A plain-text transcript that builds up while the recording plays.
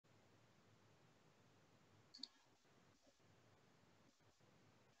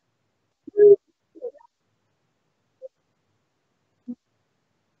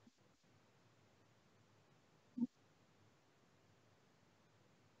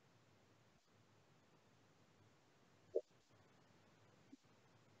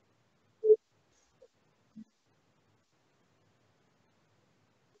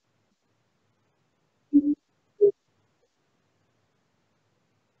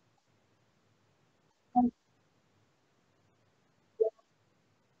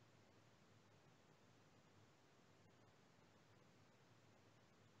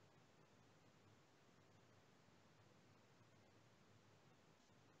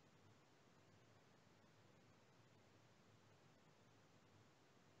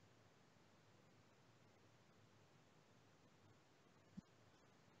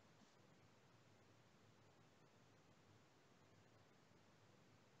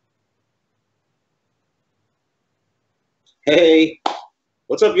Hey,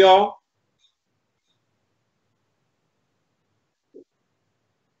 what's up, y'all?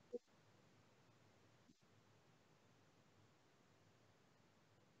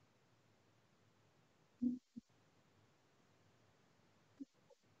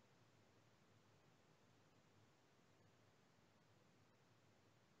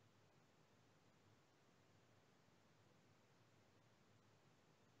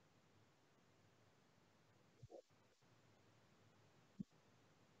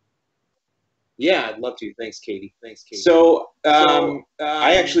 Yeah, I'd love to. Thanks, Katie. So,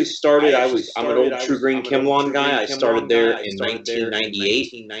 I actually started. I'm an old True Green Kimlon guy. I started there in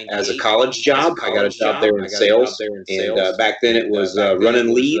 1998 as a college job. I got a job there in sales, and back then it was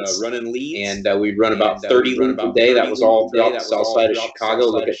running leads, and we'd run about 30 leads a day. That was all throughout the south side of Chicago.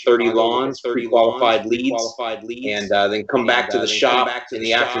 Look at 30 lawns, pre-qualified leads, and then come back to the shop in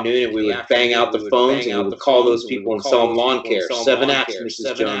the afternoon, and we would bang out the phones, and we would call those people and sell them lawn care. 7 apps,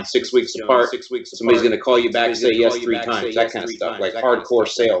 Mrs. Jones, 6 weeks apart. Somebody's going to call you back, say yes 3 times, that kind of stuff, like hardcore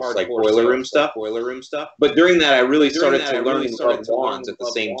sales, like boiler room stuff. But during that, I really started to learn about lawns at the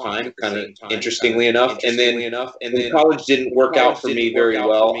same time, kind of interestingly enough. And then college didn't work out for me very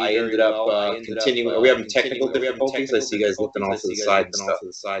well. I ended up continuing. Are we having technical difficulties? I see you guys looking off to the side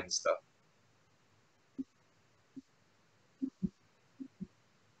and stuff.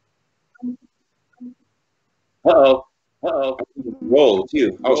 Uh-oh. Roll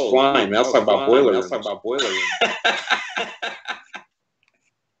too. I was flying. Man. I was talking about boiler room.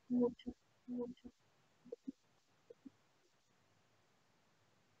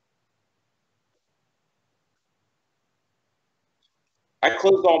 I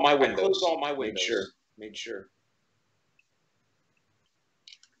closed all my windows. Made sure.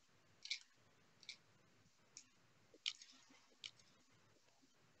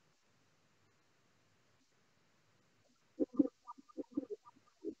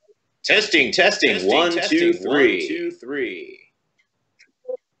 Testing. 1, 2, 3.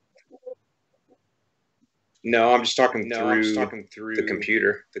 No, I'm just talking through the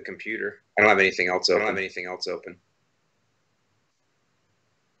computer. I don't have anything else open.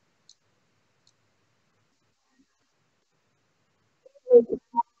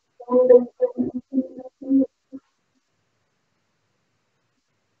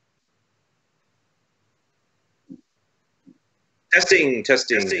 Testing.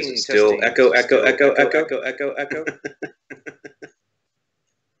 Still echo. I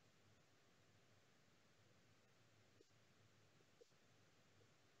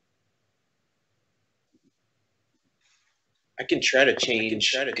can try to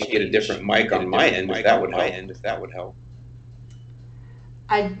change and get a different mic on my end if that would help.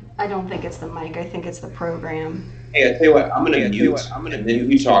 I don't think it's the mic. I think it's the program. Hey, I tell you what, I'm gonna mute, and then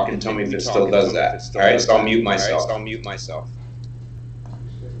you talk and tell me if it still does that. All right, so I'll mute myself.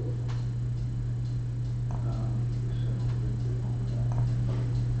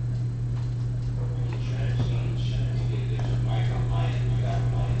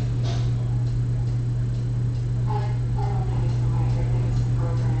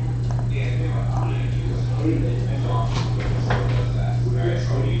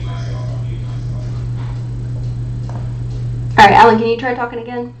 All right, Alan, can you try talking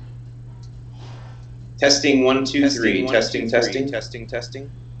again? Testing 1, 2, 3. Testing.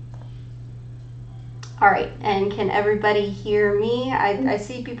 All right, and can everybody hear me? I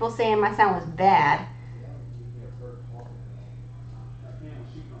see people saying my sound was bad.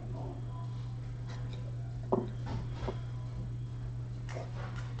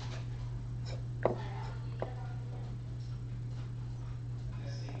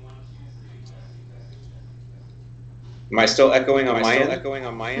 Am I still echoing on my end? I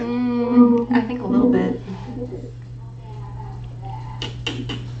think a little bit.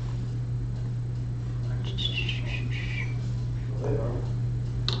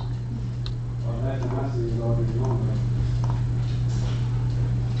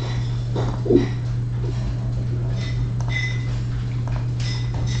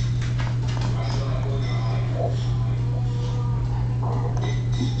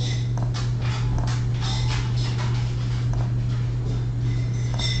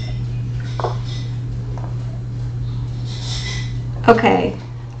 Okay,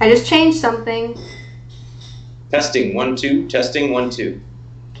 I just changed something. Testing 1, 2. Testing 1, 2.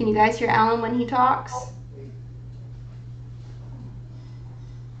 Can you guys hear Alan when he talks?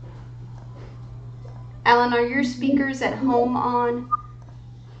 Alan, are your speakers at home on?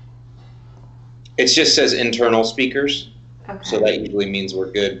 It just says internal speakers, Okay. so that usually means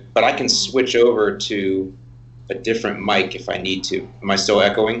we're good. But I can switch over to a different mic if I need to. Am I still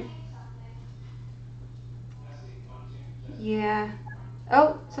echoing? Yeah.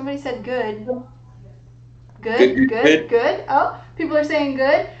 Oh, somebody said good. Good. Oh, people are saying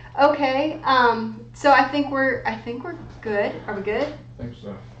good. Okay. So I think we're good. Are we good? I think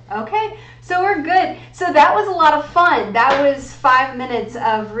so. Okay. So we're good. So that was a lot of fun. That was 5 minutes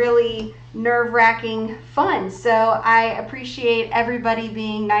of really nerve-wracking fun. So I appreciate everybody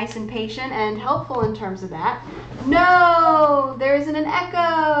being nice and patient and helpful in terms of that. No, there isn't an echo.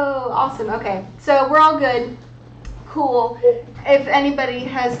 Awesome. Okay. So we're all good. Cool. If anybody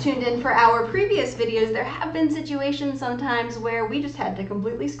has tuned in for our previous videos, there have been situations sometimes where we just had to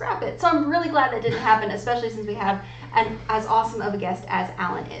completely scrap it. So I'm really glad that didn't happen, especially since we have as awesome of a guest as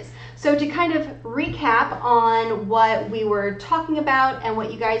Alan is. So to kind of recap on what we were talking about and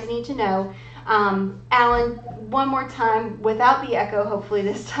what you guys need to know, Alan, one more time, without the echo, hopefully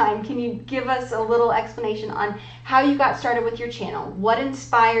this time, can you give us a little explanation on how you got started with your channel? What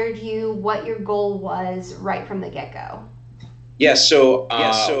inspired you? What your goal was right from the get-go? Yeah, so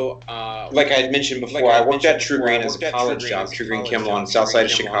like I had mentioned before, I worked at True Green as a college job, True Green Chemical on the south side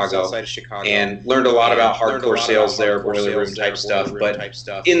of Chicago, and learned a lot about hardcore sales there, boiler room type stuff. But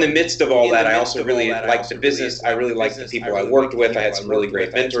in the midst of all that, I also really liked the business. I really liked the people I worked with. I had some really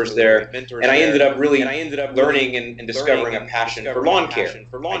great mentors there, and I ended up really learning and discovering a passion for lawn care.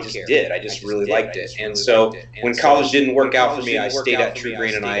 I just did. I just really liked it. And so when college didn't work out for me, I stayed at True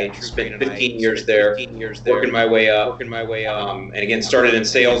Green, and I spent 15 years there, working my way up. And again, started in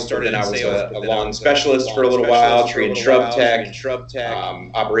sales, but then I was a lawn specialist for a little while, tree and shrub tech,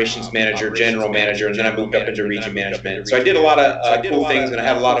 operations manager, general manager, and then I moved up into region management. So I did a lot of cool things, and I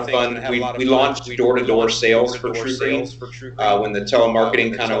had a lot of fun. We launched door-to-door sales for True Green. When the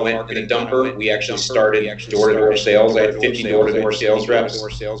telemarketing kind of went in the dumper, we actually started door-to-door sales. I had 50 door-to-door sales reps,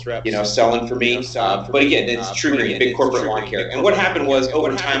 selling for me. But again, it's True Green, big corporate lawn care. And what happened was,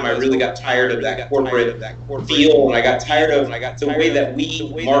 over time, I really got tired of that corporate feel, and I got tired of the way that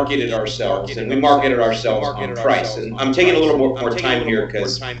we marketed ourselves, and we marketed ourselves on price. And I'm taking a little more time here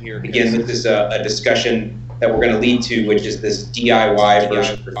because, again, this is a discussion that we're going to lead to, which is this DIY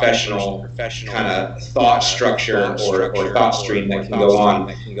versus professional kind of thought structure or thought stream that can go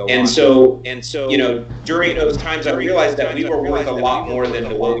on. And so, during those times, I realized that we were worth a lot more than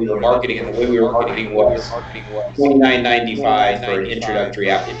the way we were marketing, and the way we were marketing was $29.95 for an introductory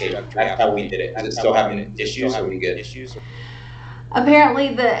application. That's how we did it. Is it still having issues? Are we good?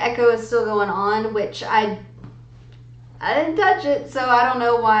 Apparently the echo is still going on, which I didn't touch it, so I don't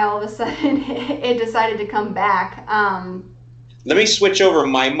know why all of a sudden it decided to come back. Let me switch over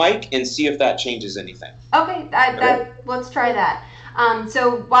my mic and see if that changes anything. Okay, let's try that.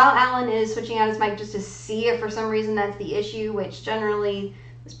 So while Alan is switching out his mic just to see if for some reason that's the issue, which generally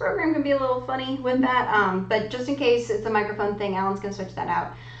this program can be a little funny with that, but just in case it's a microphone thing, Alan's going to switch that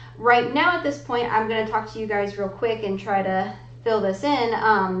out. Right now at this point, I'm going to talk to you guys real quick and try to fill this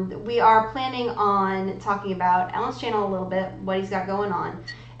in. We are planning on talking about Alan's channel a little bit, what he's got going on,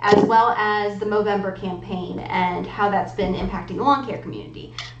 as well as the Movember campaign and how that's been impacting the lawn care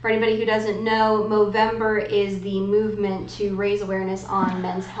community. For anybody who doesn't know, Movember is the movement to raise awareness on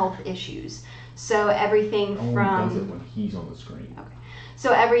men's health issues. So everything from... does it when he's on the screen. Okay.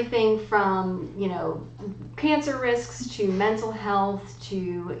 So everything from, cancer risks to mental health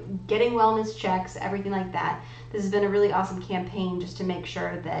to getting wellness checks, everything like that. This has been a really awesome campaign just to make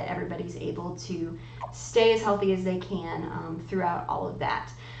sure that everybody's able to stay as healthy as they can throughout all of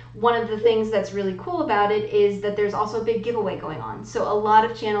that. One of the things that's really cool about it is that there's also a big giveaway going on. So a lot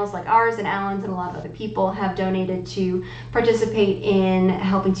of channels like ours and Alan's and a lot of other people have donated to participate in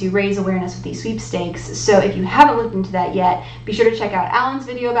helping to raise awareness with these sweepstakes. So if you haven't looked into that yet, be sure to check out Alan's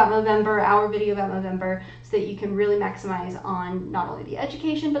video about Movember, our video about Movember, so that you can really maximize on not only the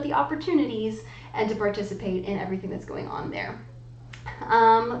education but the opportunities and to participate in everything that's going on there.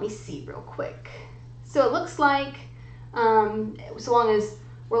 Let me see real quick. So it looks like, so long as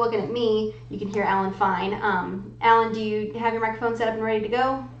we're looking at me, you can hear Alan fine. Alan, do you have your microphone set up and ready to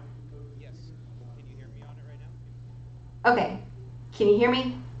go? Yes. Can you hear me on it right now? Okay. Can you hear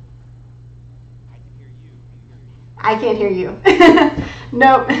me? I can hear you. Can you hear me? I can't hear you.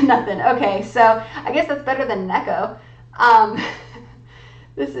 Nope, nothing. Okay, so I guess that's better than an echo.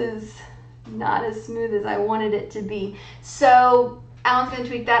 This is not as smooth as I wanted it to be. So Alan's going to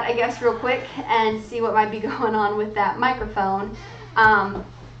tweak that, I guess, real quick and see what might be going on with that microphone.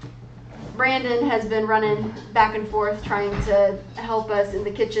 Brandon has been running back and forth trying to help us in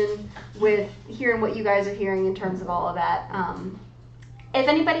the kitchen with hearing what you guys are hearing in terms of all of that. If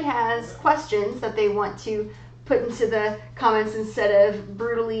anybody has questions that they want to put into the comments instead of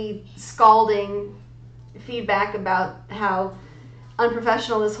brutally scalding feedback about how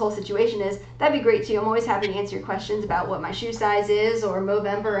unprofessional this whole situation is, that'd be great too. I'm always happy to answer your questions about what my shoe size is or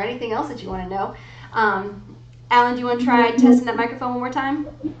Movember or anything else that you want to know. Alan, do you want to try testing that microphone one more time?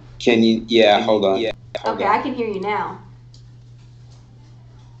 Can you? Yeah, hold on. Yeah, okay, I can hear you now.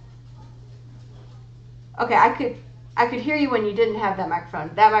 Okay, I could hear you when you didn't have that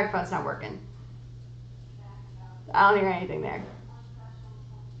microphone. That microphone's not working. I don't hear anything there.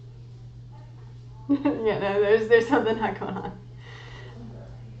 Yeah, no, there's something not going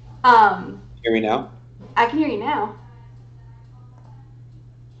on. Hear me now? I can hear you now.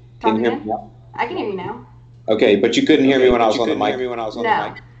 Can you hear me now? I can hear you now. Okay, but you couldn't hear me when I was on the mic.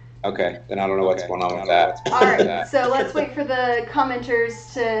 No. Okay, then I don't know what's going on with that. All right, so let's wait for the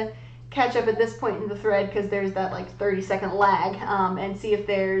commenters to catch up at this point in the thread, because there's that like 30-second lag, and see if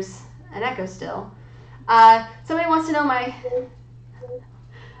there's an echo still. Somebody wanted to know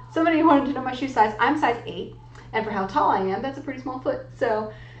my shoe size. I'm size 8, and for how tall I am, that's a pretty small foot.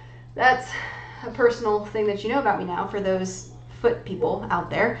 So that's a personal thing that you know about me now for those foot people out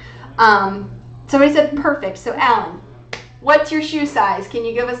there. Somebody said perfect. So Alan, what's your shoe size? Can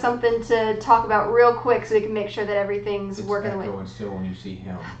you give us something to talk about real quick so we can make sure that everything working the way? It's echoing still when you see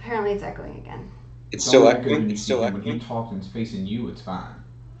him. Apparently it's echoing again. It's still echoing? It's still echoing. When he talks and it's facing you, it's fine.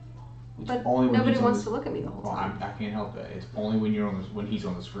 It's but nobody wants to look at me the whole time. I can't help that. It's only when you're when he's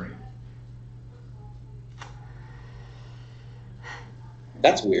on the screen.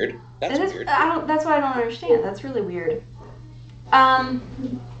 That's weird. That's weird. That's what I don't understand. That's really weird.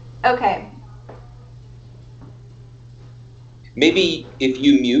 Okay. Maybe if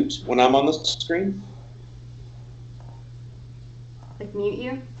you mute when I'm on the screen? Like mute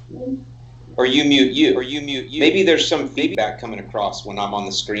you? Or you mute you. Maybe there's some feedback coming across when I'm on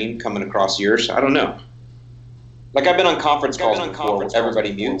the screen, coming across yours. I don't know. Like I've been on conference calls before where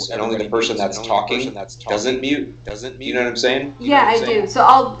everybody mutes and only the person that's talking doesn't mute. You know what I'm saying? Yeah, I do.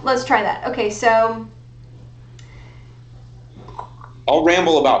 So let's try that. Okay, so I'll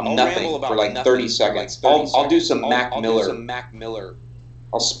ramble about nothing for like 30 seconds. I'll do some Mac Miller.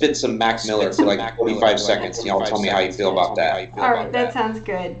 I'll spit some Mac Miller for like 45 seconds. Y'all tell me how you feel about that. All right, that sounds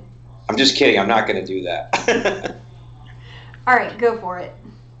good. I'm just kidding. I'm not going to do that. All right, go for it.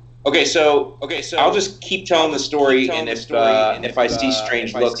 Okay, so I'll just keep telling the story, and if I see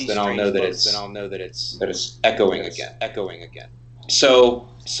strange looks, then I'll know that it's echoing again. So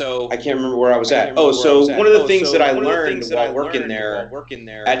I can't remember where I was at. Oh, so one of the things that I learned while working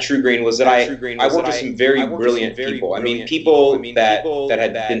there at True Green was that I worked with some very brilliant people. I mean, people that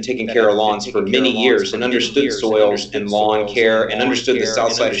had been taking care of lawns for many years and understood soils and lawn care and understood the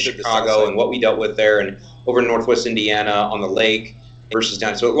south side of Chicago and what we dealt with there and over in Northwest Indiana on the lake versus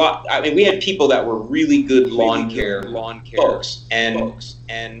down. So we had people that were really good lawn care folks,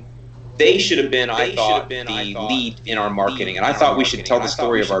 and they should have been, I thought, the lead in our marketing. And I thought we should tell the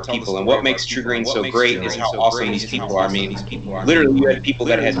story of our people. And what makes True Green so great is how awesome these people are. I mean, literally, you had people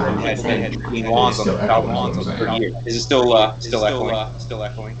that had green lawns on the south lawns for years. Is it still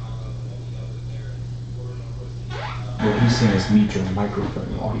echoing? What he's saying is mute your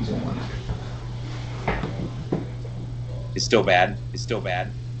microphone while he's on. It's still bad.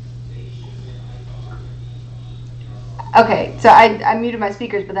 Okay, so I muted my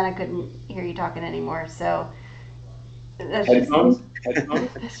speakers, but then I couldn't hear you talking anymore. So that's headphones.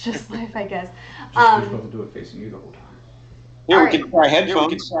 That's just life, I guess. You're supposed to do it facing you the whole time. Yeah, we can try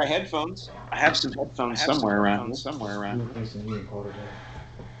headphones. I have some headphones somewhere around.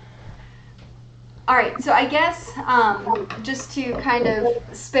 All right, so I guess just to kind of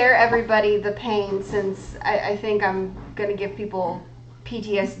spare everybody the pain, since I think I'm going to give people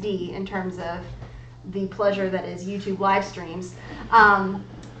PTSD in terms of the pleasure that is YouTube live streams.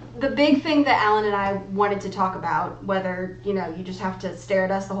 The big thing that Alan and I wanted to talk about, whether you just have to stare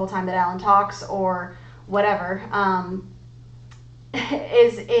at us the whole time that Alan talks or whatever,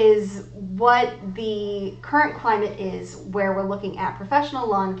 is what the current climate is, where we're looking at professional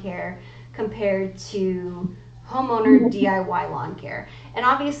lawn care compared to homeowner DIY lawn care. And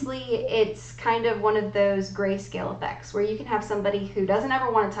obviously it's kind of one of those grayscale effects where you can have somebody who doesn't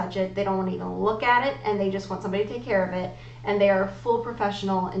ever want to touch it, they don't want to even look at it, and they just want somebody to take care of it, and they are a full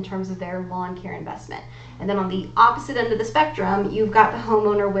professional in terms of their lawn care investment. And then on the opposite end of the spectrum, you've got the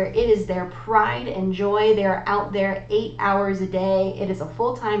homeowner where it is their pride and joy. They are out there 8 hours a day. It is a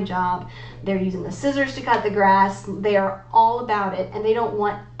full-time job. They're using the scissors to cut the grass. They are all about it, and they don't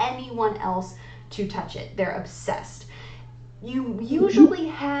want anyone else to touch it. They're obsessed. You usually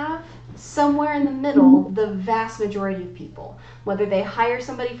have somewhere in the middle, the vast majority of people, whether they hire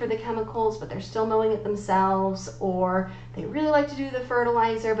somebody for the chemicals but they're still mowing it themselves, or they really like to do the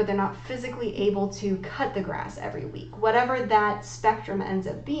fertilizer but they're not physically able to cut the grass every week, whatever that spectrum ends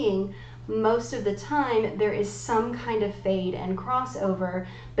up being, most of the time there is some kind of fade and crossover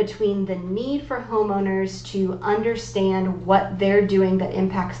between the need for homeowners to understand what they're doing that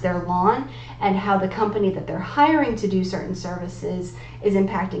impacts their lawn and how the company that they're hiring to do certain services is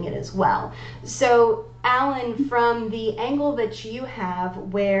impacting it as well. So Alan, from the angle that you have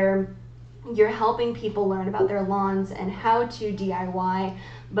where you're helping people learn about their lawns and how to DIY,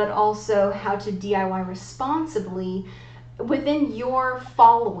 but also how to DIY responsibly, within your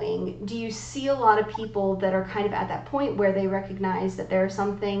following, do you see a lot of people that are kind of at that point where they recognize that there are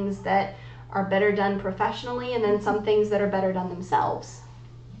some things that are better done professionally and then some things that are better done themselves?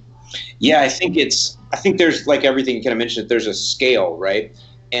 Yeah, I think there's, like everything you kind of mentioned, there's a scale, right?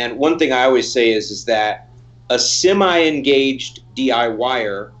 And one thing I always say is that a semi-engaged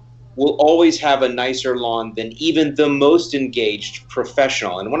DIYer will always have a nicer lawn than even the most engaged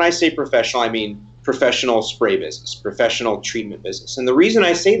professional. And when I say professional, I mean professional spray business, professional treatment business. And the reason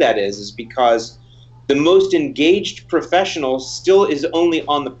I say that is because the most engaged professional still is only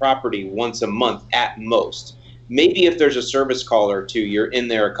on the property once a month at most. Maybe if there's a service call or two, you're in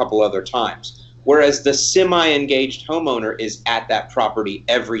there a couple other times. Whereas the semi-engaged homeowner is at that property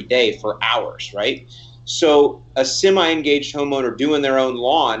every day for hours, right? So a semi-engaged homeowner doing their own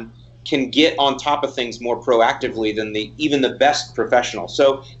lawn can get on top of things more proactively than even the best professional.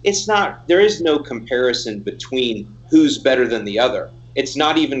 So there is no comparison between who's better than the other. It's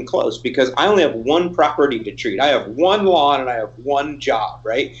not even close, because I only have one property to treat. I have one lawn and I have one job,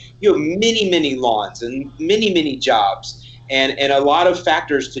 right? You have many, many lawns and many, many jobs and a lot of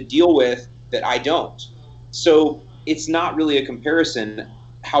factors to deal with that I don't. So it's not really a comparison.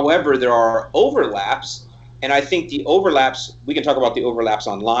 However, there are overlaps. And I think the overlaps, we can talk about the overlaps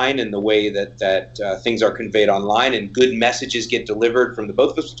online and the way that things are conveyed online and good messages get delivered from the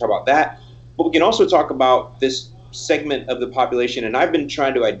both of us. We'll talk about that. But we can also talk about this segment of the population. And I've been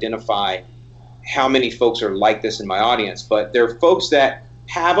trying to identify how many folks are like this in my audience. But there are folks that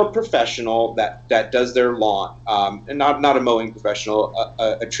have a professional that does their lawn, and not a mowing professional,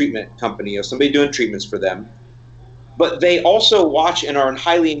 a treatment company or somebody doing treatments for them. But they also watch and are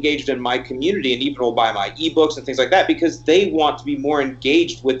highly engaged in my community and even will buy my ebooks and things like that because they want to be more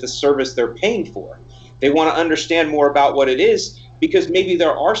engaged with the service they're paying for. They want to understand more about what it is because maybe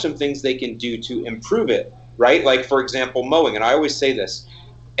there are some things they can do to improve it, right? Like, for example, mowing. And I always say this,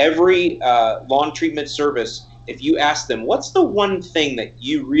 every lawn treatment service, if you ask them, what's the one thing that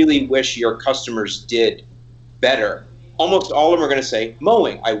you really wish your customers did better? Almost all of them are going to say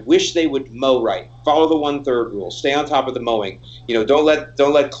mowing. I wish they would mow right. Follow the 1/3 rule. Stay on top of the mowing. You know, don't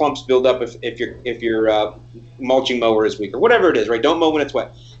let clumps build up if your mulching mower is weak or whatever it is. Right? Don't mow when it's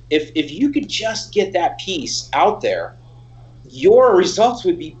wet. If you could just get that piece out there, your results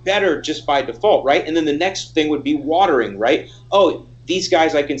would be better just by default, right? And then the next thing would be watering, right? Oh, these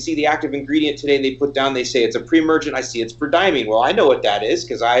guys, I can see the active ingredient today they put down. They say it's a pre-emergent. I see it's prodiamine. Well, I know what that is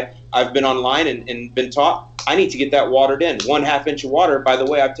because I've been online and been taught. I need to get that watered in. 1/2 inch of water. By the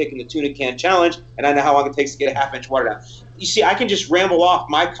way, I've taken the tuna can challenge, and I know how long it takes to get a 1/2 inch water down. You see, I can just ramble off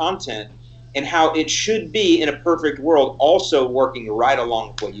my content and how it should be in a perfect world, also working right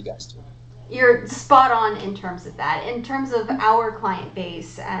along with what you guys do. You're spot on in terms of that. In terms of our client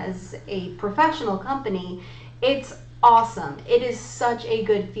base as a professional company, it's awesome. It is such a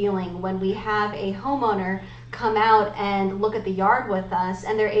good feeling when we have a homeowner come out and look at the yard with us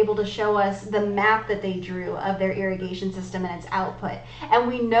and they're able to show us the map that they drew of their irrigation system and its output. And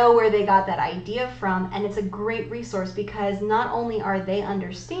we know where they got that idea from, and it's a great resource because not only are they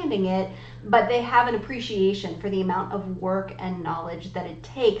understanding it, but they have an appreciation for the amount of work and knowledge that it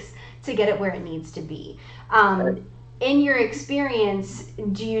takes to get it where it needs to be. In your experience,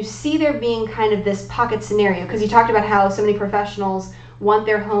 do you see there being kind of this pocket scenario? Because you talked about how so many professionals want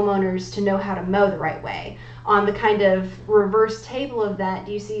their homeowners to know how to mow the right way. On the kind of reverse table of that,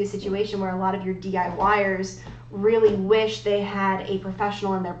 do you see a situation where a lot of your DIYers really wish they had a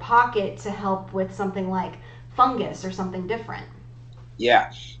professional in their pocket to help with something like fungus or something different?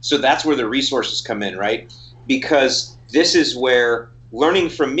 Yeah, so that's where the resources come in, right? Because this is where learning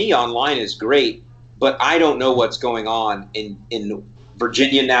from me online is great, but I don't know what's going on in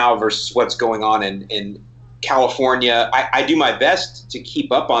Virginia now versus what's going on in California. I do my best to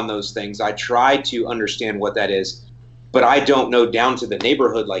keep up on those things. I try to understand what that is, but I don't know down to the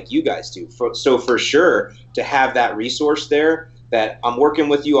neighborhood like you guys do. So for sure, to have that resource there, that I'm working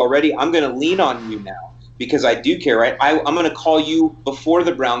with you already, I'm going to lean on you now because I do care, right? I'm going to call you before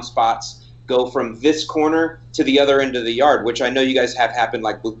the brown spots go from this corner to the other end of the yard, which I know you guys have happened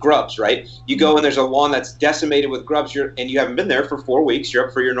like with grubs, right? You go and there's a lawn that's decimated with grubs, and you haven't been there for 4 weeks. You're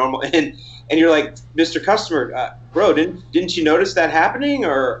up for your normal, and you're like, Mr. Customer, bro, didn't you notice that happening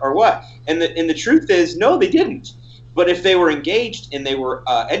or what? And the truth is, no, they didn't. But if they were engaged and they were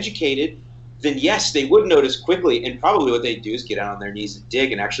educated, then yes, they would notice quickly. And probably what they'd do is get out on their knees and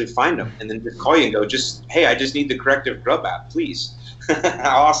dig and actually find them, and then just call you and go, hey, I just need the corrective grub app, please.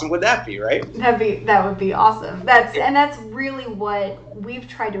 How awesome would that be, right? That would be awesome. That's really what we've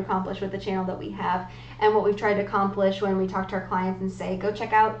tried to accomplish with the channel that we have, and what we've tried to accomplish when we talk to our clients and say, go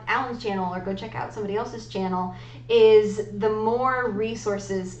check out Alan's channel or go check out somebody else's channel, is the more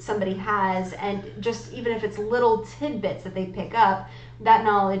resources somebody has, and just even if it's little tidbits that they pick up, that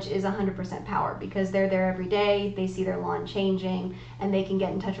knowledge is 100% power, because they're there every day, they see their lawn changing, and they can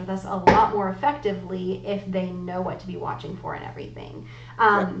get in touch with us a lot more effectively if they know what to be watching for and everything.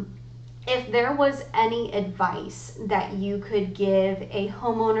 If there was any advice that you could give a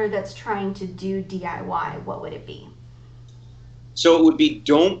homeowner that's trying to do DIY, what would it be? So it would be,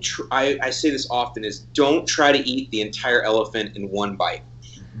 I say this often, is don't try to eat the entire elephant in one bite,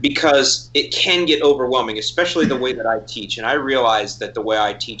 because it can get overwhelming, especially the way that I teach. And I realize that the way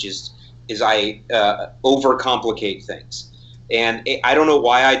I teach is I overcomplicate things. And I don't know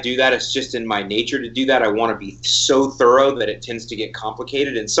why I do that. It's just in my nature to do that. I want to be so thorough that it tends to get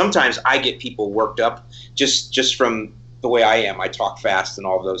complicated. And sometimes I get people worked up just from the way I am. I talk fast and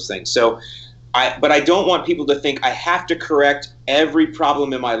all of those things. But I don't want people to think I have to correct every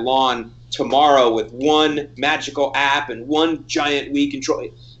problem in my lawn tomorrow with one magical app and one giant weed control.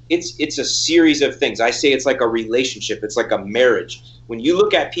 It's a series of things. I say it's like a relationship. It's like a marriage. When you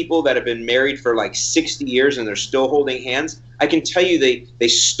look at people that have been married for like 60 years and they're still holding hands, I can tell you they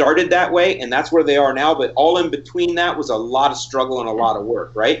started that way and that's where they are now. But all in between that was a lot of struggle and a lot of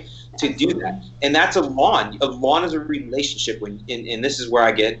work, right? To do that. And that's a lawn. A lawn is a relationship. And this is where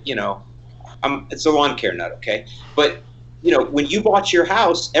I get, it's a lawn care nut, okay? But when you bought your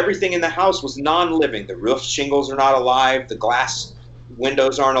house, everything in the house was non-living. The roof shingles are not alive. The glass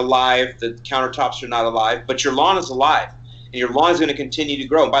windows aren't alive. The countertops are not alive. But your lawn is alive. And your lawn is going to continue to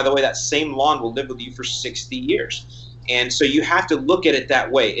grow. And by the way, that same lawn will live with you for 60 years. And so you have to look at it that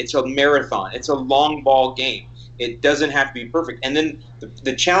way. It's a marathon. It's a long ball game. It doesn't have to be perfect. And then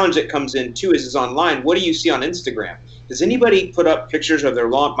the challenge that comes in too is online. What do you see on Instagram? Does anybody put up pictures of their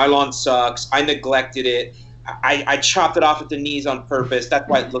lawn? My lawn sucks. I neglected it. I chopped it off at the knees on purpose. That's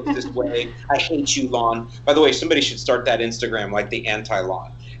why it looks this way. I hate you, lawn. By the way, somebody should start that Instagram like the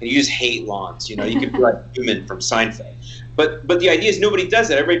anti-lawn. And you just hate lawns. You could be like Newman from Seinfeld. But the idea is nobody does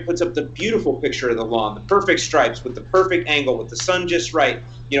that. Everybody puts up the beautiful picture of the lawn, the perfect stripes with the perfect angle, with the sun just right.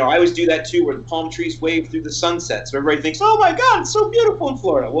 I always do that too, where the palm trees wave through the sunset. So everybody thinks, oh my God, it's so beautiful in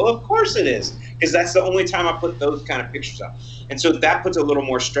Florida. Well, of course it is, because that's the only time I put those kind of pictures up. And so that puts a little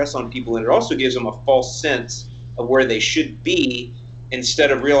more stress on people, and it also gives them a false sense of where they should be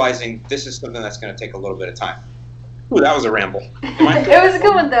instead of realizing this is something that's going to take a little bit of time. Ooh, that was a ramble. It was a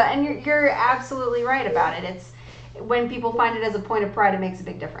good one, though, and you're absolutely right about it. It's when people find it as a point of pride, it makes a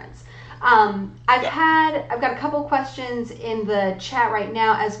big difference. I've got a couple questions in the chat right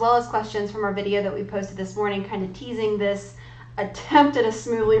now, as well as questions from our video that we posted this morning, kind of teasing this attempt at a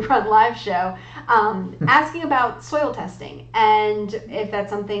smoothly run live show, asking about soil testing and if that's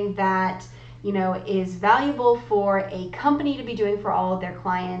something that is valuable for a company to be doing for all of their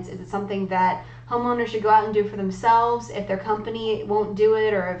clients. Is it something that homeowners should go out and do for themselves if their company won't do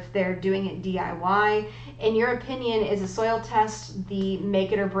it, or if they're doing it DIY? In your opinion, is a soil test the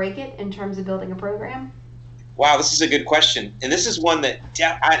make it or break it in terms of building a program? Wow, this is a good question. And this is one that,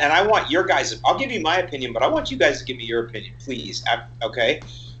 and I want your guys, I'll give you my opinion, but I want you guys to give me your opinion, please. Okay?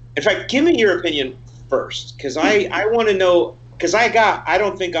 In fact, give me your opinion first, because I want to know, because I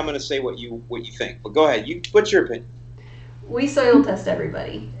don't think I'm going to say what you think, but go ahead. What's your opinion? We soil test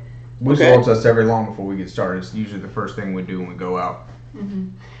everybody. We soil test every lawn before we get started. It's usually the first thing we do when we go out. Mm-hmm.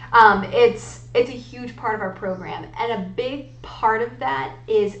 It's a huge part of our program, and a big part of that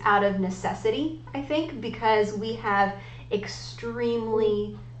is out of necessity, I think, because we have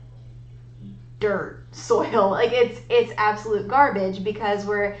extremely dirt soil. Like it's absolute garbage because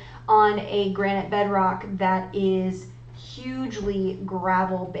we're on a granite bedrock that is hugely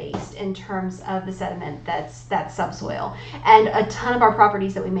gravel based in terms of the sediment that's subsoil. And a ton of our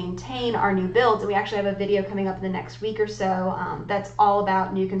properties that we maintain are new builds, and we actually have a video coming up in the next week or so that's all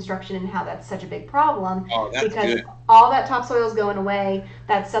about new construction and how that's such a big problem. Because good. All that topsoil is going away.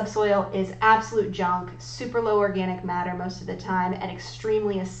 That subsoil is absolute junk, super low organic matter most of the time, and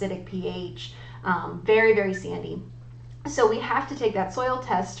extremely acidic pH. very, very sandy. So we have to take that soil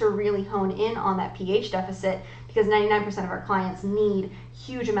test to really hone in on that pH deficit, because 99% of our clients need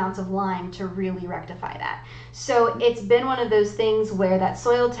huge amounts of lime to really rectify that. So it's been one of those things where that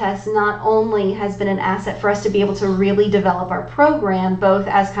soil test not only has been an asset for us to be able to really develop our program, both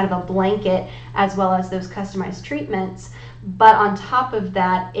as kind of a blanket as well as those customized treatments, but on top of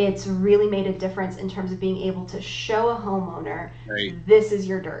that, it's really made a difference in terms of being able to show a homeowner, Right. This is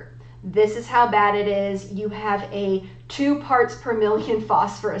your dirt. This is how bad it is. You have a 2 parts per million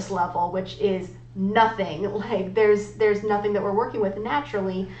phosphorus level, which is nothing. Like there's nothing that we're working with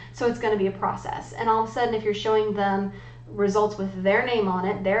naturally, so it's going to be a process. And all of a sudden, if you're showing them results with their name on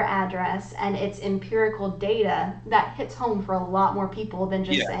it, their address, and it's empirical data, that hits home for a lot more people than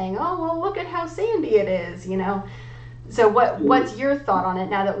just saying, oh, well, look at how sandy it is, you know. So what's your thought on it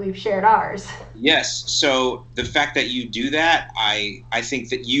now that we've shared ours? Yes. So the fact that you do that, I think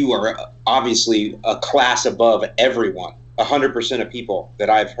that you are obviously a class above everyone, 100% of people that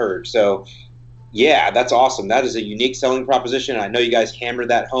I've heard. So yeah, that's awesome. That is a unique selling proposition. I know you guys hammered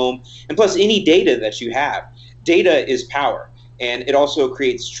that home. And plus, any data that you have, data is power. And it also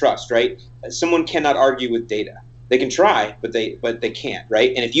creates trust, right? Someone cannot argue with data. They can try, but they can't,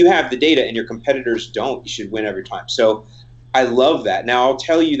 right? And if you have the data and your competitors don't, you should win every time. So I love that. Now, I'll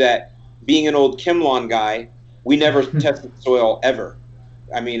tell you that being an old ChemLawn guy, we never tested soil ever.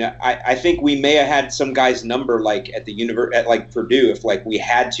 I mean, I think we may have had some guy's number like at like Purdue, if like we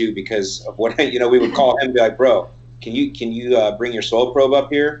had to, because of what, you know, we would call him and be like, bro, can you bring your soil probe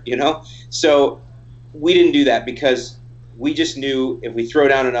up here, you know? So we didn't do that because we just knew if we throw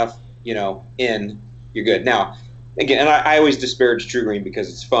down enough, you know, you're good. Now, again, and I always disparage True Green because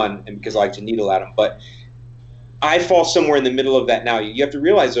it's fun and because I like to needle at them, but I fall somewhere in the middle of that now. You have to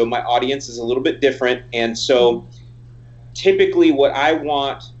realize, though, my audience is a little bit different, and so typically what I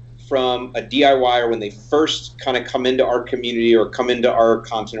want from a DIYer when they first kind of come into our community or come into our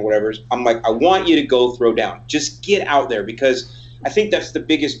content or whatever, I'm like, I want you to go throw down. Just get out there, because I think that's the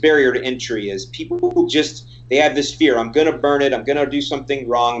biggest barrier to entry is people just, they have this fear. I'm going to burn it. I'm going to do something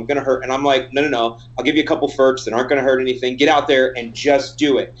wrong. I'm going to hurt. And I'm like, no. I'll give you a couple ferts that aren't going to hurt anything. Get out there and just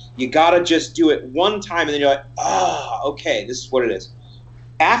do it. You got to just do it one time, and then you're like, okay, this is what it is.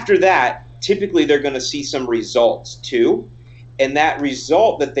 After that, typically they're going to see some results too. And that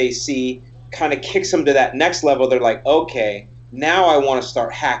result that they see kind of kicks them to that next level. They're like, okay, now I want to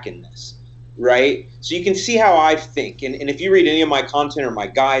start hacking this, right? So you can see how I think. And if you read any of my content or my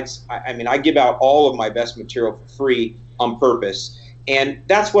guides, I mean, I give out all of my best material for free on purpose. And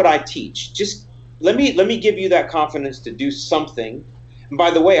that's what I teach. Just let me give you that confidence to do something. And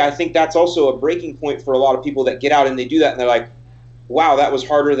by the way, I think that's also a breaking point for a lot of people that get out and they do that and they're like, wow, that was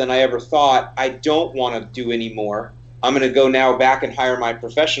harder than I ever thought. I don't want to do anymore. I'm going to go now back and hire my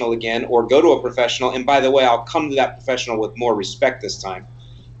professional again, or go to a professional. And by the way, I'll come to that professional with more respect this time.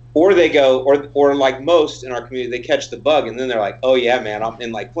 Or they go, or like most in our community, they catch the bug and then they're like, oh yeah, man, I'm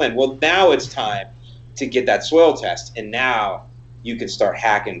in like Flynn. Well, now it's time to get that soil test. And now you can start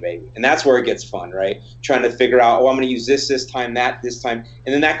hacking, baby. And that's where it gets fun, right? Trying to figure out, oh, I'm going to use this time, that this time.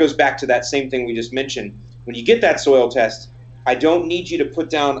 And then that goes back to that same thing we just mentioned. When you get that soil test, I don't need you to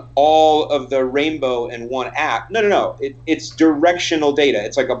put down all of the rainbow in one app. No. It's directional data.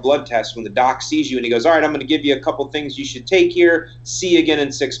 It's like a blood test when the doc sees you and he goes, all right, I'm going to give you a couple things you should take here. See you again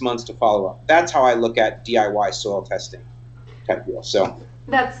in 6 months to follow up. That's how I look at DIY soil testing type deal. So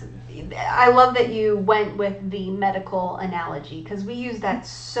I love that you went with the medical analogy, because we use that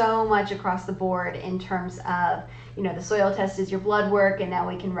so much across the board in terms of, you know, the soil test is your blood work, and now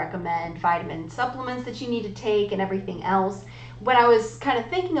we can recommend vitamin supplements that you need to take and everything else. When I was kind of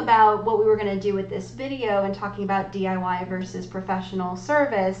thinking about what we were going to do with this video and talking about DIY versus professional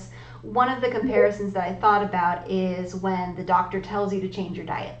service, one of the comparisons that I thought about is when the doctor tells you to change your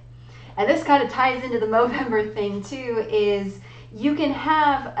diet. And this kind of ties into the Movember thing too, is you can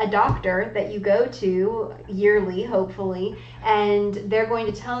have a doctor that you go to yearly, hopefully, and they're going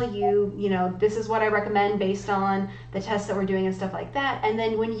to tell you, you know, this is what I recommend based on the tests that we're doing and stuff like that. And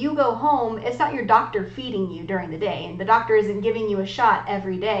then when you go home, it's not your doctor feeding you during the day, and the doctor isn't giving you a shot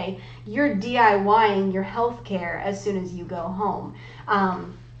every day. You're DIYing your health care as soon as you go home.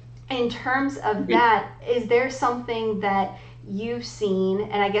 In terms of that, is there something that you've seen,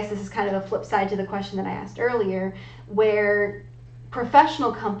 and I guess this is kind of a flip side to the question that I asked earlier, where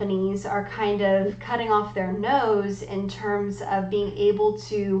professional companies are kind of cutting off their nose in terms of being able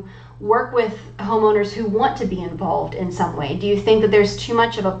to work with homeowners who want to be involved in some way? Do you think that there's too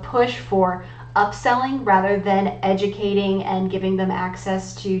much of a push for upselling rather than educating and giving them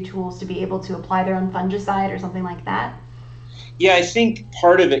access to tools to be able to apply their own fungicide or something like that? Yeah, I think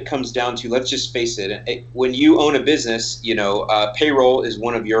part of it comes down to, let's just face it, when you own a business, payroll is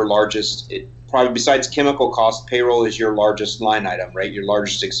one of your largest, probably besides chemical costs, payroll is your largest line item, right? Your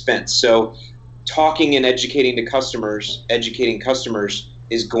largest expense. So talking and educating customers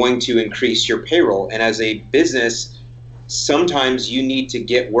is going to increase your payroll. And as a business, sometimes you need to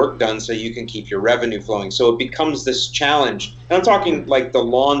get work done so you can keep your revenue flowing. So it becomes this challenge. And I'm talking like the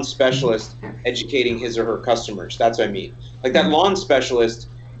lawn specialist educating his or her customers. That's what I mean. Like that lawn specialist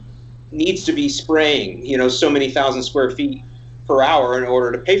needs to be spraying, so many thousand square feet per hour in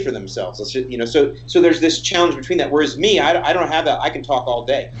order to pay for themselves. So there's this challenge between that. Whereas me, I don't have that. I can talk all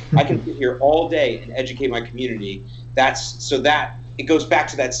day. I can sit here all day and educate my community. That it goes back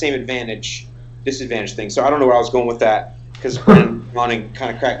to that same disadvantage thing. So I don't know where I was going with that, because Brennan running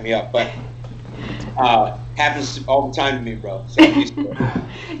kind of cracked me up, but happens all the time to me, bro. So you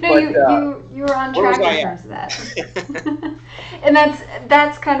were on track in terms of that. And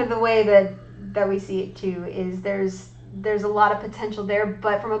that's kind of the way that we see it too, is there's a lot of potential there,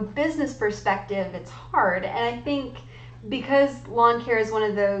 but from a business perspective, it's hard. And I think because lawn care is one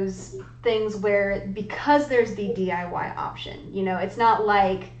of those things where, because there's the DIY option, it's not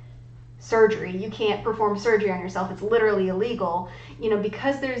like surgery. You can't perform surgery on yourself. It's literally illegal.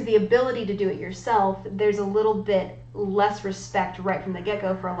 Because there's the ability to do it yourself, there's a little bit less respect right from the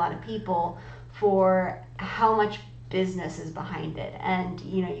get-go for a lot of people for how much business is behind it. And,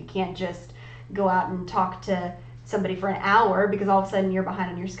 you can't just go out and talk to somebody for an hour, because all of a sudden you're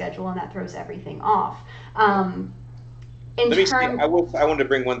behind on your schedule and that throws everything off. I wanted to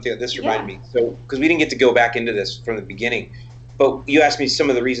bring one thing. This reminded me. So, because we didn't get to go back into this from the beginning, but you asked me some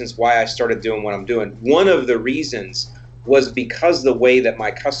of the reasons why I started doing what I'm doing. One of the reasons was because the way that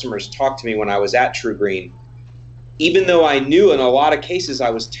my customers talked to me when I was at True Green, even though I knew in a lot of cases I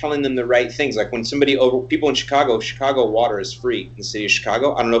was telling them the right things. Like when people in Chicago water is free in the city of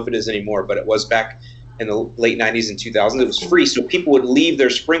Chicago. I don't know if it is anymore, but it was back in the late 90s and 2000s. It was free, so people would leave their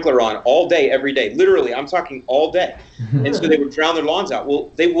sprinkler on all day, every day. Literally, I'm talking all day. And so they would drown their lawns out.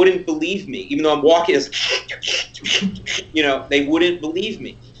 Well, they wouldn't believe me. Even though I'm walking, they wouldn't believe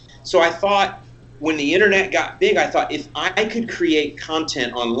me. So I thought, when the internet got big, I thought, if I could create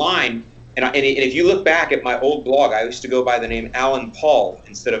content online, and if you look back at my old blog, I used to go by the name Alan Paul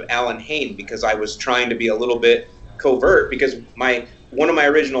instead of Alan Hain, because I was trying to be a little bit covert, because one of my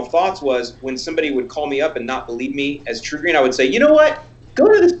original thoughts was, when somebody would call me up and not believe me as True Green, I would say, you know what? Go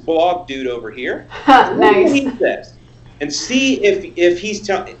to this blog dude over here. Nice. He says, and see if he's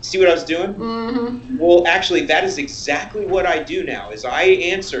see what I was doing? Mm-hmm. Well, actually, that is exactly what I do now. Is I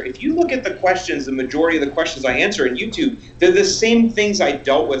answer. If you look at the questions, the majority of the questions I answer in YouTube, they're the same things I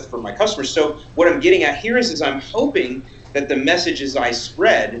dealt with for my customers. So what I'm getting at here is I'm hoping that the messages I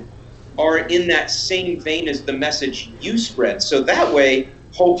spread are in that same vein as the message you spread. So that way,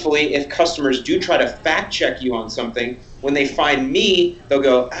 hopefully, if customers do try to fact check you on something, when they find me, they'll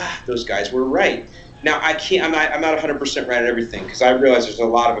go, those guys were right. Now, I'm not 100% right at everything, because I realize there's a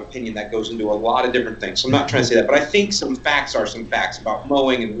lot of opinion that goes into a lot of different things. So I'm not trying to say that, but I think some facts are some facts about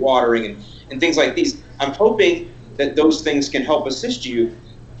mowing and watering and things like these. I'm hoping that those things can help assist you.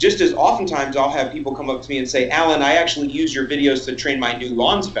 Just as oftentimes I'll have people come up to me and say, Alan, I actually use your videos to train my new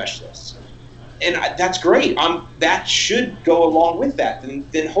lawn specialists. And that's great. That should go along with that.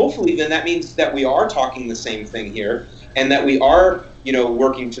 Then hopefully that means that we are talking the same thing here, and that we are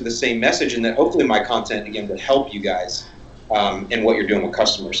working to the same message, and that hopefully my content, again, would help you guys in what you're doing with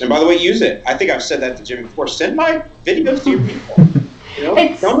customers. And by the way, use it. I think I've said that to Jimmy before. Send my videos to your people.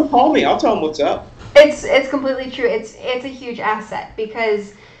 Tell them to call me. I'll tell them what's up. It's completely true. It's a huge asset,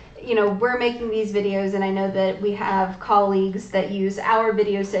 because we're making these videos, and I know that we have colleagues that use our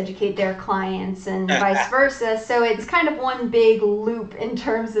videos to educate their clients and vice versa. So it's kind of one big loop in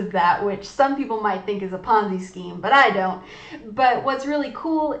terms of that, which some people might think is a Ponzi scheme, but I don't. But what's really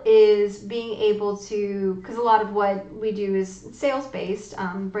cool is being able to, because a lot of what we do is sales-based,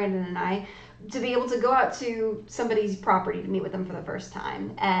 Brandon and I, to be able to go out to somebody's property to meet with them for the first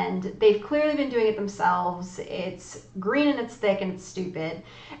time. And they've clearly been doing it themselves. It's green and it's thick and it's stupid.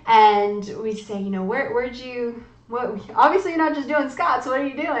 And we say, where'd you, obviously you're not just doing Scott, so what are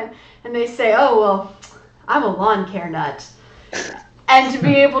you doing? And they say, oh, well, I'm a lawn care nut. And to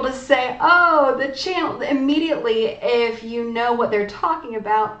be able to say, oh, the channel, immediately, if you know what they're talking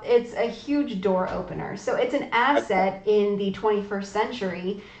about, it's a huge door opener. So it's an asset in the 21st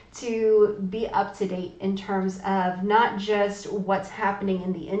century to be up to date in terms of not just what's happening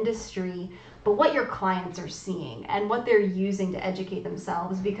in the industry, but what your clients are seeing and what they're using to educate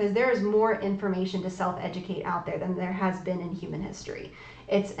themselves, because there is more information to self-educate out there than there has been in human history.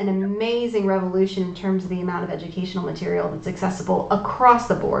 It's an amazing revolution in terms of the amount of educational material that's accessible across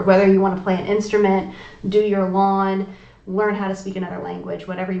the board, whether you want to play an instrument, do your lawn, learn how to speak another language,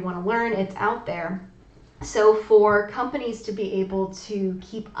 whatever you want to learn, it's out there. So for companies to be able to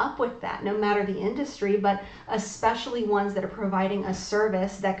keep up with that, no matter the industry, but especially ones that are providing a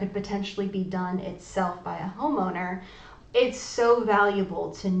service that could potentially be done itself by a homeowner, it's so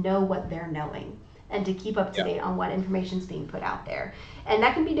valuable to know what they're knowing and to keep up to date on what information is being put out there. And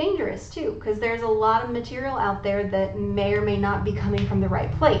that can be dangerous too, because there's a lot of material out there that may or may not be coming from the right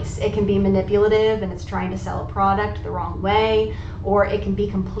place. It can be manipulative and it's trying to sell a product the wrong way, or it can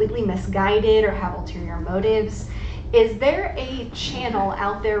be completely misguided or have ulterior motives. Is there a channel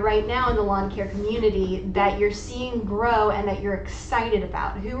out there right now in the lawn care community that you're seeing grow and that you're excited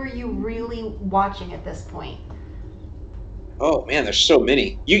about? Who are you really watching at this point? Oh man, there's so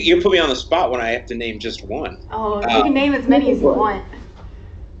many. You put me on the spot when I have to name just one. Oh, you can name as many as you want.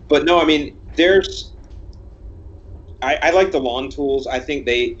 But no, I mean, I like the lawn tools. I think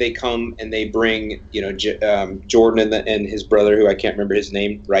they come and they bring, Jordan and his brother, who I can't remember his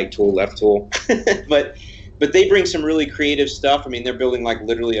name, right tool, left tool, but they bring some really creative stuff. I mean, they're building like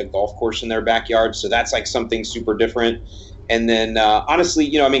literally a golf course in their backyard, so that's like something super different. And then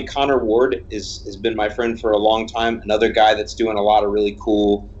honestly, Connor Ward has been my friend for a long time. Another guy that's doing a lot of really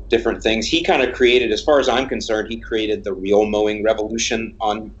cool different things. He kind of created, as far as I'm concerned, he created the reel mowing revolution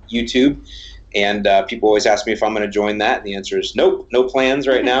on YouTube. And people always ask me if I'm going to join that. And the answer is nope, no plans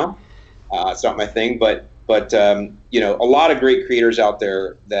right now. It's not my thing. But a lot of great creators out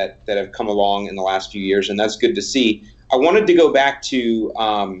there that have come along in the last few years, and that's good to see. I wanted to go back to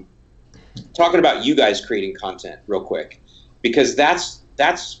talking about you guys creating content real quick, because that's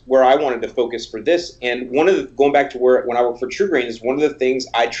where I wanted to focus for this. And going back to when I worked for True Green, is one of the things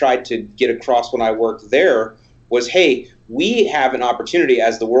I tried to get across when I worked there was, hey, we have an opportunity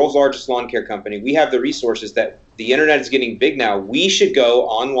as the world's largest lawn care company. We have the resources that the internet is getting big now. We should go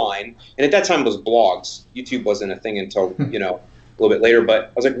online. And at that time it was blogs. YouTube wasn't a thing until, a little bit later. But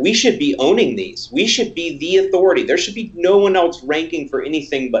I was like, we should be owning these. We should be the authority. There should be no one else ranking for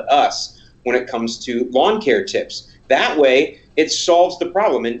anything but us when it comes to lawn care tips. That way it solves the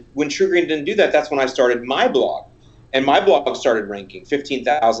problem. And when True Green didn't do that, that's when I started my blog. And my blog started ranking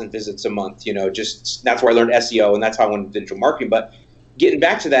 15,000 visits a month, that's where I learned SEO, and that's how I went into digital marketing. But getting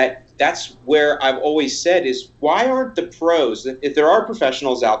back to that, that's where I've always said is, why aren't the pros, if there are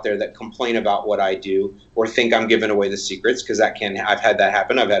professionals out there that complain about what I do or think I'm giving away the secrets, because I've had that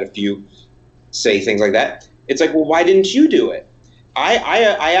happen. I've had a few say things like that. It's like, well, why didn't you do it?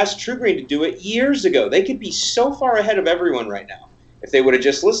 I asked True Green to do it years ago. They could be so far ahead of everyone right now if they would have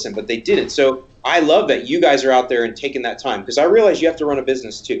just listened, but they didn't. So I love that you guys are out there and taking that time, because I realize you have to run a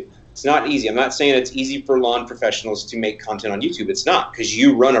business too. It's not easy. I'm not saying it's easy for lawn professionals to make content on YouTube. It's not, because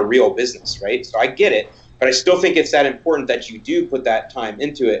you run a real business, right? So I get it, but I still think it's that important that you do put that time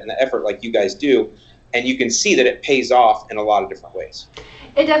into it and the effort like you guys do, and you can see that it pays off in a lot of different ways.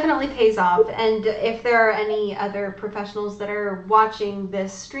 It definitely pays off. And if there are any other professionals that are watching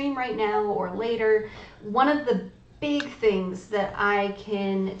this stream right now or later, one of the big things that I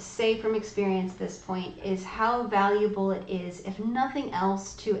can say from experience at this point is how valuable it is, if nothing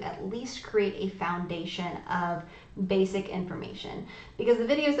else, to at least create a foundation of basic information. Because the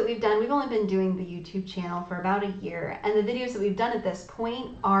videos that we've done, we've only been doing the YouTube channel for about a year, and the videos that we've done at this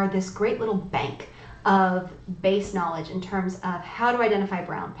point are this great little bank of base knowledge in terms of how to identify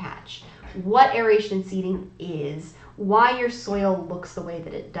brown patch, what aeration and seeding is, why your soil looks the way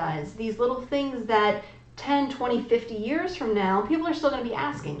that it does. These little things that 10, 20, 50 years from now, people are still going to be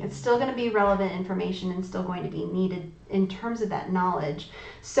asking. It's still going to be relevant information and still going to be needed in terms of that knowledge.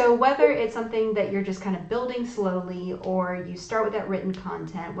 So whether it's something that you're just kind of building slowly, or you start with that written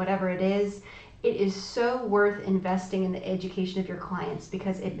content, whatever it is so worth investing in the education of your clients,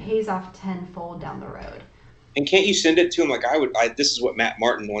 because it pays off tenfold down the road. And can't you send it to them? Like this is what Matt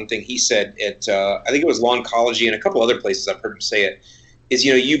Martin, one thing he said at, I think it was Lawncology and a couple other places I've heard him say it, is,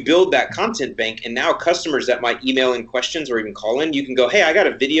 you build that content bank, and now customers that might email in questions or even call in, you can go, hey, I got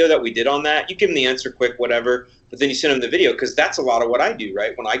a video that we did on that. You give them the answer quick, whatever, but then you send them the video, because that's a lot of what I do,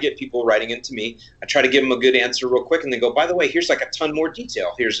 right? When I get people writing into me, I try to give them a good answer real quick, and they go, by the way, here's like a ton more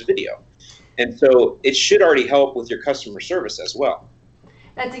detail. Here's a video. And so it should already help with your customer service as well.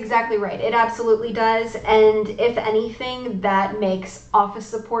 That's exactly right. It absolutely does. And if anything, that makes office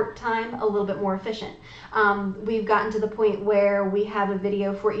support time a little bit more efficient. We've gotten to the point where we have a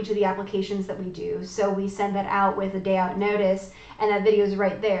video for each of the applications that we do. So we send that out with a day out notice, and that video is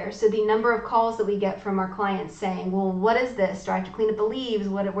right there. So the number of calls that we get from our clients saying, well, what is this? Do I have to clean up the leaves?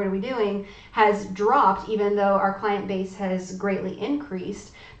 What are we doing? Has dropped, even though our client base has greatly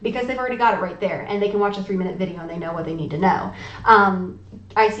increased, because they've already got it right there, and they can watch a 3-minute video and they know what they need to know.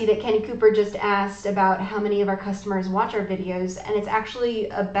 I see that Kenny Cooper just asked about how many of our customers watch our videos, and it's actually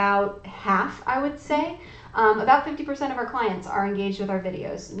about half, I would say. About 50% of our clients are engaged with our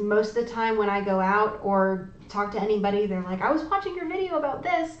videos. Most of the time when I go out or talk to anybody, they're like, I was watching your video about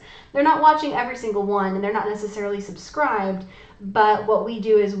this. They're not watching every single one, and they're not necessarily subscribed, but what we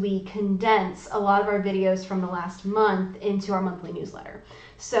do is we condense a lot of our videos from the last month into our monthly newsletter.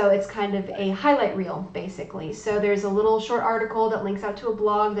 So it's kind of a highlight reel, basically. So there's a little short article that links out to a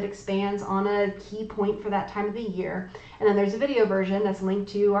blog that expands on a key point for that time of the year. And then there's a video version that's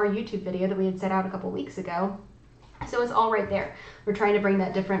linked to our YouTube video that we had set out a couple weeks ago. So it's all right there. We're trying to bring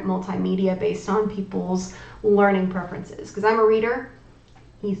that different multimedia based on people's learning preferences. Because I'm a reader,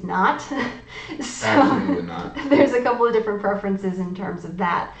 he's not. So Absolutely not. There's a couple of different preferences in terms of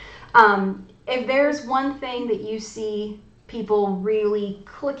that. If there's one thing that you see people really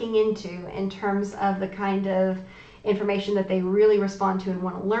clicking into in terms of the kind of information that they really respond to and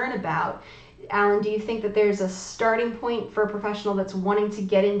want to learn about, Alan, do you think that there's a starting point for a professional that's wanting to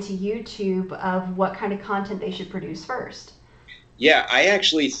get into YouTube of what kind of content they should produce first? Yeah, I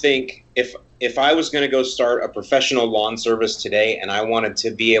actually think if I was going to go start a professional lawn service today and I wanted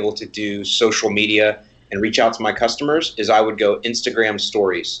to be able to do social media and reach out to my customers, is I would go Instagram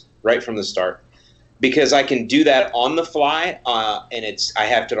stories right from the start. Because I can do that on the fly, and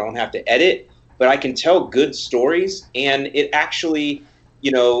don't have to edit, but I can tell good stories, and it actually,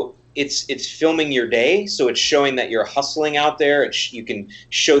 it's filming your day, so it's showing that you're hustling out there. You can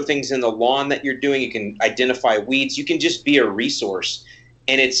show things in the lawn that you're doing. You can identify weeds. You can just be a resource,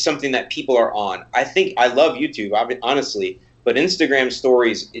 and it's something that people are on. I love YouTube, honestly, but Instagram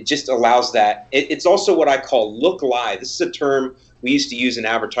stories, it just allows that. It's also what I call look live. This is a term we used to use in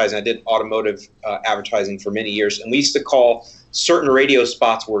advertising. I did automotive advertising for many years, and we used to call certain radio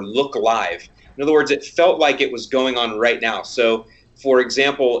spots were look live. In other words, it felt like it was going on right now. So, for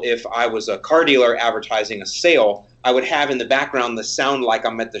example, if I was a car dealer advertising a sale, I would have in the background the sound like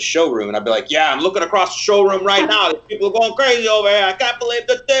I'm at the showroom, and I'd be like, yeah, I'm looking across the showroom right now. People are going crazy over here. I can't believe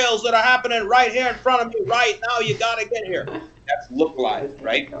the deals that are happening right here in front of me right now. You got to get here. That's look live,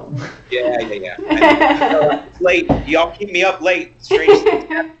 right? Yeah. It's late. Y'all keep me up late. Strange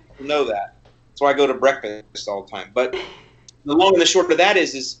things know that. That's why I go to breakfast all the time. But the long and the short of that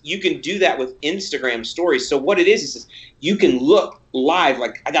is you can do that with Instagram stories. So what it is you can look live,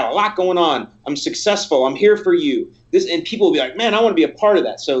 like, I got a lot going on. I'm successful. I'm here for you. And people will be like, man, I want to be a part of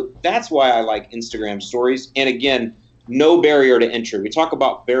that. So that's why I like Instagram stories. And again, no barrier to entry. We talk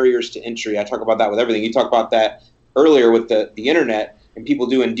about barriers to entry. I talk about that with everything. You talk about that earlier with the internet and people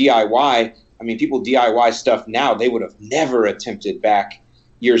doing DIY. I mean, people DIY stuff now they would have never attempted back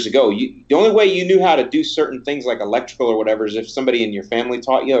years ago. The only way you knew how to do certain things like electrical or whatever is if somebody in your family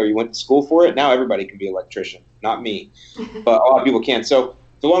taught you or you went to school for it. Now everybody can be an electrician, not me, but a lot of people can. So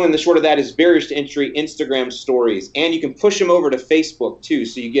the long and the short of that is barriers to entry, Instagram stories, and you can push them over to Facebook too.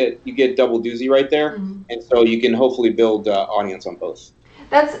 So you get double doozy right there, and so you can hopefully build audience on both.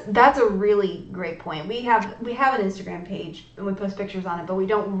 That's a really great point. We have an Instagram page and we post pictures on it, but we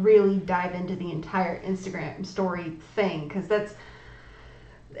don't really dive into the entire Instagram story thing because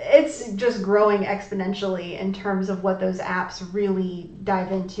it's just growing exponentially in terms of what those apps really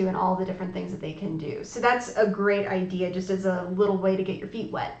dive into and all the different things that they can do. So that's a great idea just as a little way to get your feet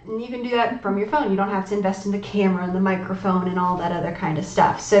wet. And you can do that from your phone. You don't have to invest in the camera and the microphone and all that other kind of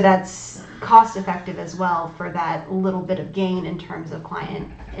stuff. So that's cost effective as well for that little bit of gain in terms of client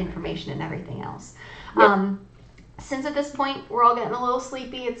information and everything else. Yep. Since at this point we're all getting a little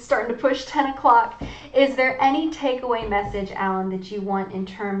sleepy, it's starting to push 10 o'clock, is there any takeaway message, Alan, that you want in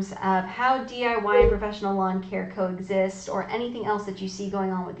terms of how DIY and professional lawn care coexist or anything else that you see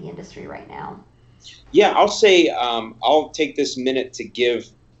going on with the industry right now? Yeah, I'll say I'll take this minute to give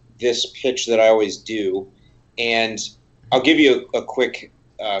this pitch that I always do, and I'll give you a quick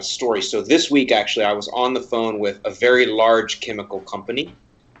story. So this week, actually, I was on the phone with a very large chemical company,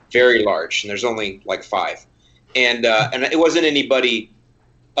 very large, and there's only like 5. And it wasn't anybody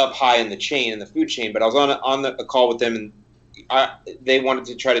up high in the chain, in the food chain, but I was on a call with them, and they wanted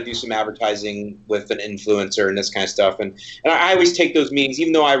to try to do some advertising with an influencer and this kind of stuff. And I always take those meetings,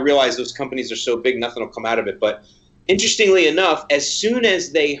 even though I realize those companies are so big, nothing will come out of it. But interestingly enough, as soon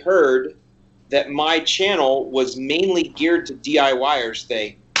as they heard that my channel was mainly geared to DIYers,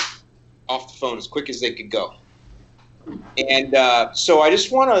 they off the phone as quick as they could go. And so I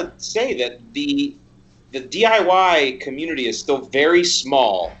just want to say that the DIY community is still very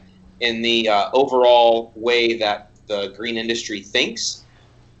small in the overall way that the green industry thinks.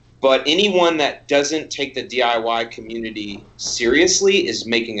 But anyone that doesn't take the DIY community seriously is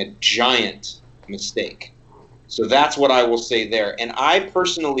making a giant mistake. So that's what I will say there. And I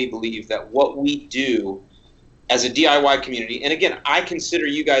personally believe that what we do as a DIY community, and again, I consider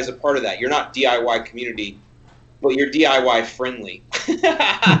you guys a part of that. You're not DIY community, but you're DIY friendly.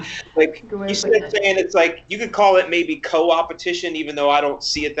 Like you said, saying it's like, you could call it maybe co-opetition, even though I don't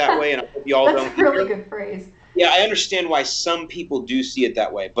see it that way, and I hope you all don't. That's a really good phrase. Yeah, I understand why some people do see it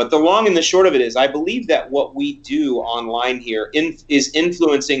that way. But the long and the short of it is, I believe that what we do online here is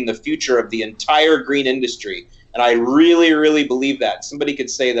influencing the future of the entire green industry. And I really, really believe that. Somebody could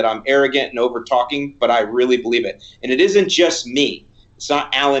say that I'm arrogant and over-talking, but I really believe it. And it isn't just me. It's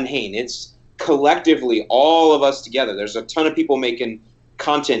not Alan Hain. It's collectively all of us together. There's a ton of people making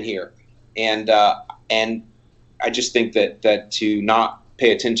content here. And I just think that to not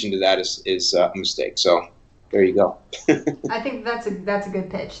pay attention to that is a mistake. So there you go. I think that's a good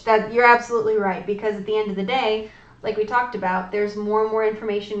pitch. That you're absolutely right, because at the end of the day, like we talked about, there's more and more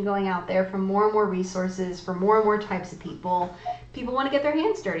information going out there from more and more resources, for more and more types of people. People want to get their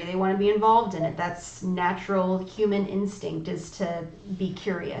hands dirty. They want to be involved in it. That's natural human instinct, is to be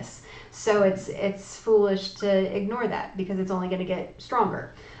curious. So it's foolish to ignore that, because it's only going to get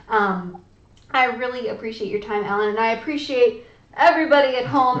stronger. I really appreciate your time, Alan, and I appreciate everybody at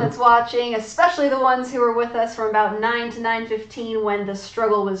home that's watching, especially the ones who were with us from about 9 to 9:15 when the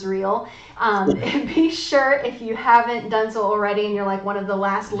struggle was real. Be sure, if you haven't done so already and you're like one of the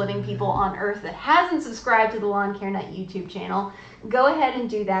last living people on earth that hasn't subscribed to the Lawn Care Net YouTube channel, go ahead and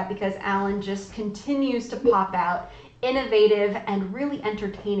do that, because Alan just continues to pop out innovative and really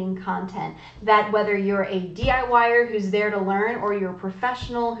entertaining content that, whether you're a DIYer who's there to learn or you're a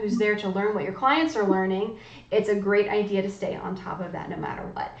professional who's there to learn what your clients are learning, it's a great idea to stay on top of that no matter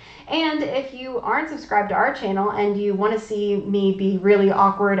what. And if you aren't subscribed to our channel and you want to see me be really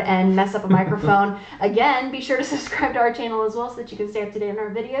awkward and mess up a microphone, again, be sure to subscribe to our channel as well, so that you can stay up to date on our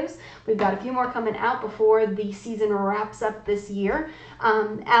videos. We've got a few more coming out before the season wraps up this year.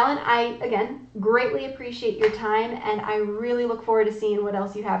 Alan, I, again, greatly appreciate your time, and I really look forward to seeing what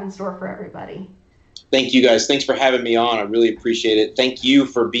else you have in store for everybody. Thank you, guys. Thanks for having me on. I really appreciate it. Thank you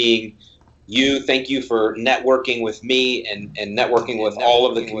for being you. Thank you for networking with me and networking with all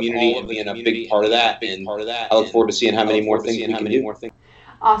of the community and being a big part of that. And I look forward to seeing how many more things we can do.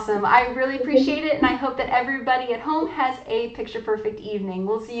 Awesome. I really appreciate it, and I hope that everybody at home has a picture-perfect evening.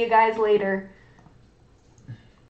 We'll see you guys later.